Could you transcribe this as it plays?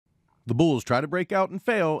The bulls try to break out and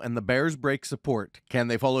fail, and the bears break support. Can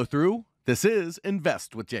they follow through? This is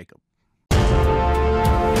Invest with Jacob.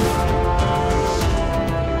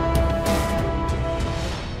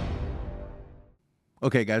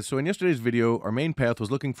 Okay guys, so in yesterday's video, our main path was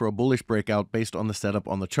looking for a bullish breakout based on the setup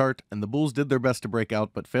on the chart, and the bulls did their best to break out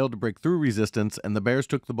but failed to break through resistance, and the bears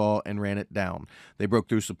took the ball and ran it down. They broke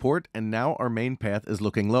through support, and now our main path is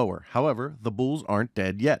looking lower. However, the bulls aren't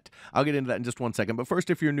dead yet. I'll get into that in just one second, but first,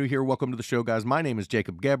 if you're new here, welcome to the show, guys. My name is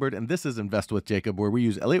Jacob Gabbard, and this is Invest with Jacob, where we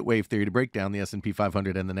use Elliott Wave Theory to break down the SP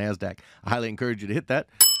 500 and the NASDAQ. I highly encourage you to hit that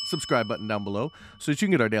subscribe button down below so that you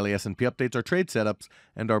can get our daily S&P updates, our trade setups,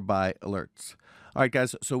 and our buy alerts. All right,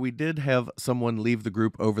 guys, so we did have someone leave the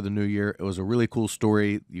group over the new year. It was a really cool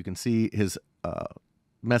story. You can see his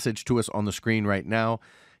message to us on the screen right now.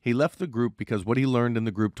 He left the group because what he learned in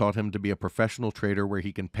the group taught him to be a professional trader where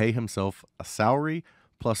he can pay himself a salary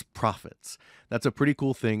plus profits. That's a pretty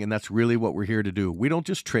cool thing, and that's really what we're here to do. We don't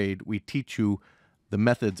just trade. We teach you the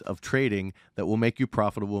methods of trading that will make you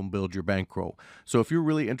profitable and build your bankroll. So if you're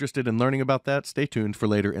really interested in learning about that, stay tuned for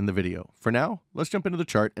later in the video. For now, let's jump into the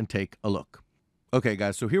chart and take a look. Okay,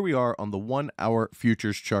 guys, so here we are on the 1 hour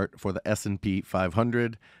futures chart for the S&P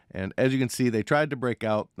 500. And as you can see, they tried to break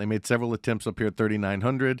out. They made several attempts up here at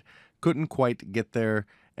 3,900, couldn't quite get there.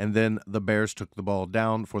 And then the bears took the ball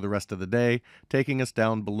down for the rest of the day, taking us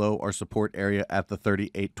down below our support area at the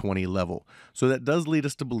 3820 level. So that does lead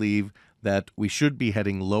us to believe that we should be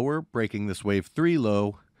heading lower, breaking this wave 3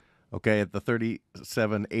 low, okay, at the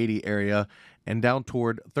 3780 area, and down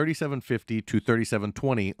toward 3750 to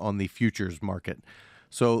 3720 on the futures market.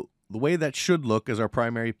 So the way that should look as our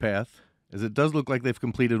primary path is it does look like they've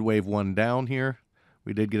completed wave 1 down here.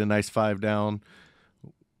 We did get a nice 5 down,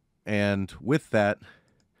 and with that,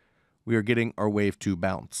 we are getting our wave 2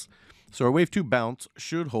 bounce. So our wave 2 bounce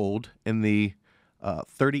should hold in the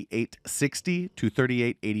 3860 to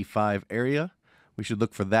 3885 area. We should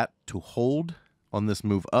look for that to hold on this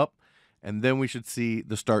move up. And then we should see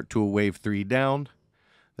the start to a wave 3 down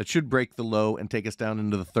that should break the low and take us down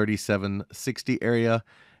into the 3760 area,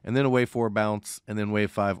 and then a wave 4 bounce, and then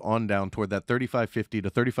wave 5 on down toward that 3550 to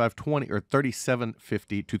 3520 or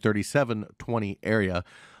 3750 to 3720 area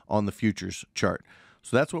on the futures chart.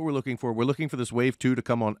 So that's what we're looking for. We're looking for this wave 2 to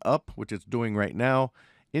come on up, which it's doing right now,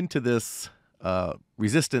 into this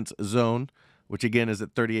resistance zone, which again is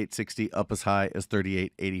at 3860 up as high as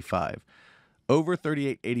 3885. Over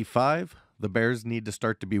 3885, the bears need to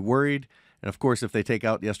start to be worried. And of course, if they take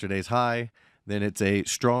out yesterday's high, then it's a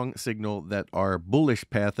strong signal that our bullish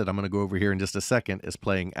path that I'm going to go over here in just a second is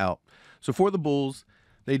playing out. So for the bulls,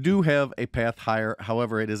 they do have a path higher.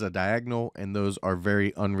 However, it is a diagonal, and those are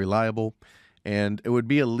very unreliable. And it would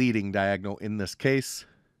be a leading diagonal in this case.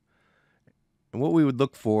 And what we would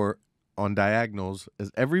look for on diagonals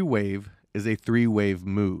is every wave is a 3-wave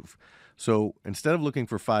move. So instead of looking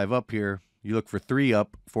for 5 up here, you look for 3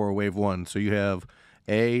 up for a wave 1. So you have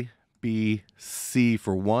A, B, C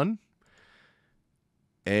for 1,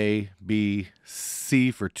 A, B, C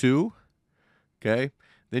for 2, okay?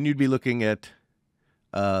 Then you'd be looking at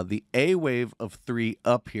the A wave of 3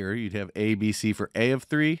 up here. You'd have A, B, C for A of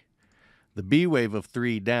 3, the B wave of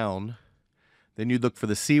 3 down. Then you'd look for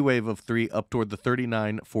the C wave of 3 up toward the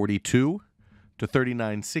 3942 to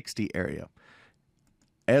 3960 area.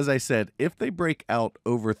 As I said, if they break out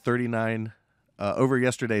over over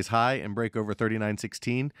yesterday's high and break over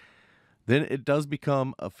 3916, then it does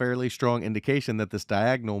become a fairly strong indication that this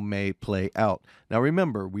diagonal may play out. Now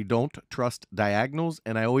remember, we don't trust diagonals,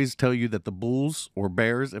 and I always tell you that the bulls or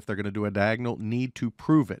bears, if they're going to do a diagonal, need to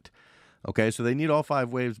prove it. Okay, so they need all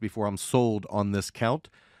 5 waves before I'm sold on this count,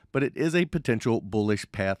 but it is a potential bullish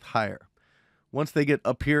path higher. Once they get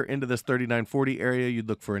up here into this 3940 area, you'd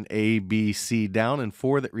look for an A, B, C down, and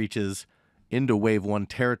 4 that reaches into wave 1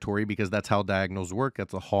 territory, because that's how diagonals work.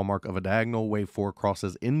 That's a hallmark of a diagonal. Wave 4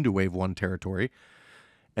 crosses into wave 1 territory.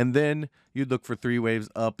 And then you'd look for 3 waves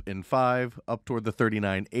up in 5, up toward the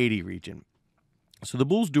 3980 region. So the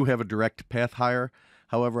bulls do have a direct path higher.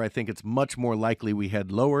 However, I think it's much more likely we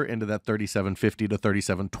head lower into that 3750 to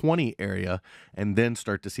 3720 area and then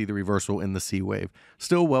start to see the reversal in the C wave.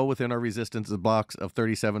 Still well within our resistance blocks of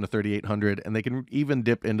 37 to 3800, and they can even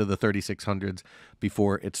dip into the 3600s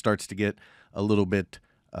before it starts to get a little bit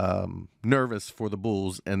nervous for the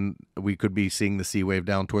bulls, and we could be seeing the C wave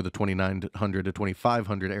down toward the 2900 to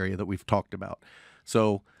 2500 area that we've talked about.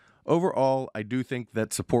 So overall, I do think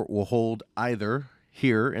that support will hold either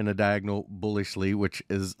here in a diagonal bullishly, which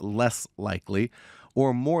is less likely,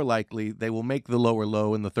 or more likely they will make the lower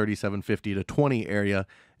low in the 3750 to 20 area,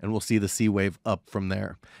 and we'll see the C wave up from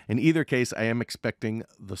there. In either case, I am expecting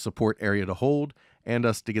the support area to hold and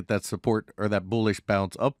us to get that support or that bullish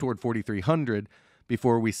bounce up toward 4,300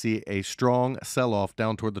 before we see a strong sell-off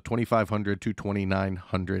down toward the 2,500 to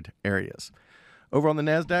 2,900 areas. Over on the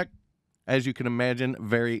NASDAQ, as you can imagine,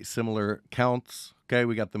 very similar counts. Okay,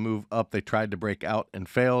 we got the move up. They tried to break out and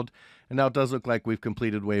failed. And now it does look like we've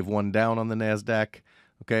completed wave 1 down on the NASDAQ.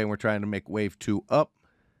 Okay, and we're trying to make wave 2 up.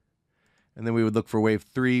 And then we would look for wave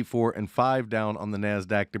 3, 4, and 5 down on the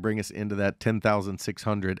NASDAQ to bring us into that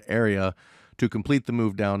 10,600 area to complete the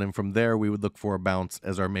move down. And from there, we would look for a bounce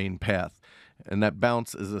as our main path. And that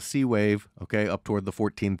bounce is a C wave, okay, up toward the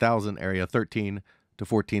 14,000 area, 13 to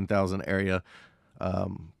 14,000 area.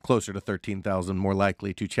 Closer to 13,000, more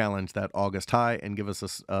likely to challenge that August high and give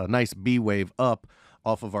us a nice B wave up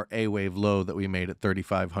off of our A wave low that we made at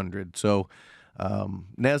 3,500. So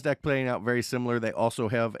NASDAQ playing out very similar. They also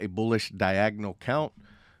have a bullish diagonal count.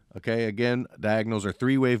 Okay, again, diagonals are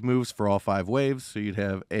 3-wave moves for all 5 waves. So you'd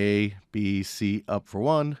have A, B, C up for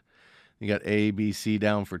 1. You got A, B, C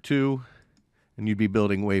down for 2. And you'd be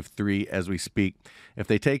building wave 3 as we speak. If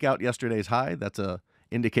they take out yesterday's high, that's a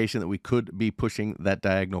indication that we could be pushing that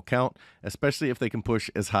diagonal count, especially if they can push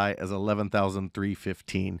as high as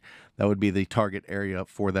 11,315. That would be the target area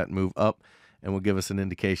for that move up and will give us an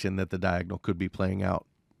indication that the diagonal could be playing out.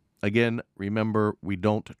 Again, remember, we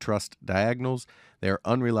don't trust diagonals. They are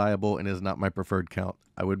unreliable and is not my preferred count.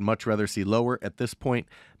 I would much rather see lower at this point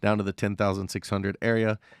down to the 10,600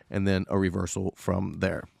 area and then a reversal from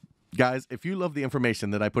there. Guys, if you love the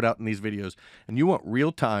information that I put out in these videos and you want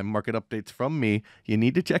real-time market updates from me, you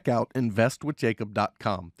need to check out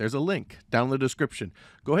investwithjacob.com. There's a link down in the description.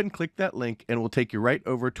 Go ahead and click that link and it will take you right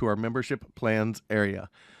over to our membership plans area.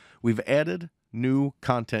 We've added new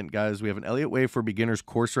content, guys. We have an Elliott Wave for Beginners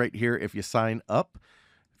course right here. If you sign up,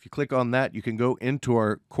 if you click on that, you can go into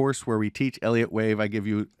our course where we teach Elliott Wave. I give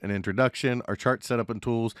you an introduction, our chart setup and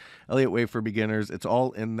tools, Elliott Wave for Beginners. It's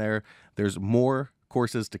all in there. There's more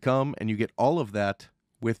courses to come, and you get all of that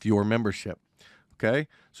with your membership. Okay,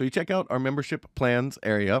 so you check out our membership plans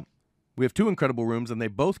area. We have 2 incredible rooms, and they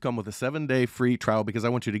both come with a 7-day free trial because I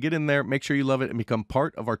want you to get in there, make sure you love it, and become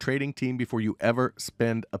part of our trading team before you ever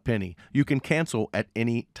spend a penny. You can cancel at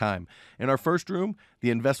any time. In our first room,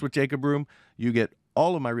 the Invest with Jacob room, you get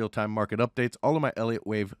all of my real-time market updates, all of my Elliott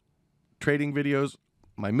Wave trading videos,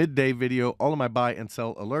 my midday video, all of my buy and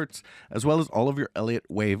sell alerts, as well as all of your Elliott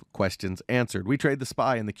Wave questions answered. We trade the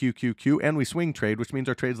SPY and the QQQ, and we swing trade, which means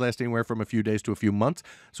our trades last anywhere from a few days to a few months,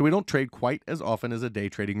 so we don't trade quite as often as a day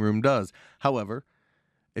trading room does. However,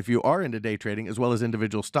 if you are into day trading as well as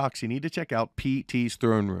individual stocks, you need to check out PT's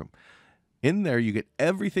Throne Room. In there, you get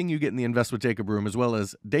everything you get in the Invest with Jacob room, as well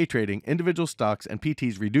as day trading, individual stocks, and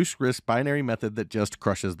PT's reduced risk binary method that just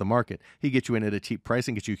crushes the market. He gets you in at a cheap price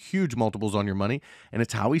and gets you huge multiples on your money, and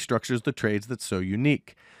it's how he structures the trades that's so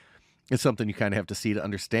unique. It's something you kind of have to see to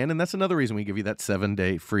understand, and that's another reason we give you that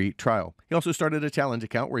 7-day free trial. He also started a challenge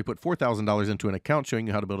account where he put $4,000 into an account, showing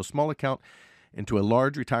you how to build a small account into a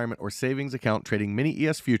large retirement or savings account, trading mini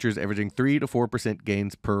ES futures, averaging 3 to 4%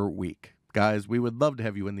 gains per week. Guys, we would love to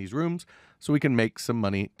have you in these rooms so we can make some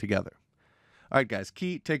money together. All right, guys,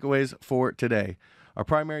 key takeaways for today. Our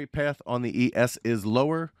primary path on the ES is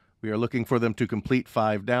lower. We are looking for them to complete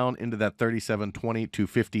 5 down into that 37.20 to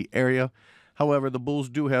 50 area. However, the bulls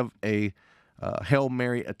do have a Hail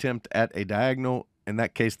Mary attempt at a diagonal. In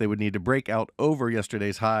that case, they would need to break out over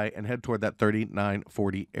yesterday's high and head toward that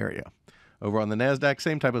 39.40 area. Over on the NASDAQ,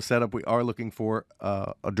 same type of setup. We are looking for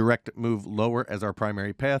a direct move lower as our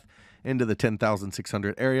primary path into the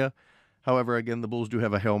 10,600 area. However, again, the bulls do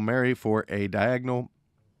have a Hail Mary for a diagonal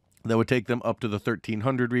that would take them up to the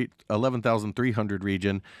 11,300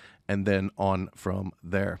 region and then on from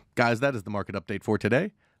there. Guys, that is the market update for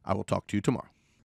today. I will talk to you tomorrow.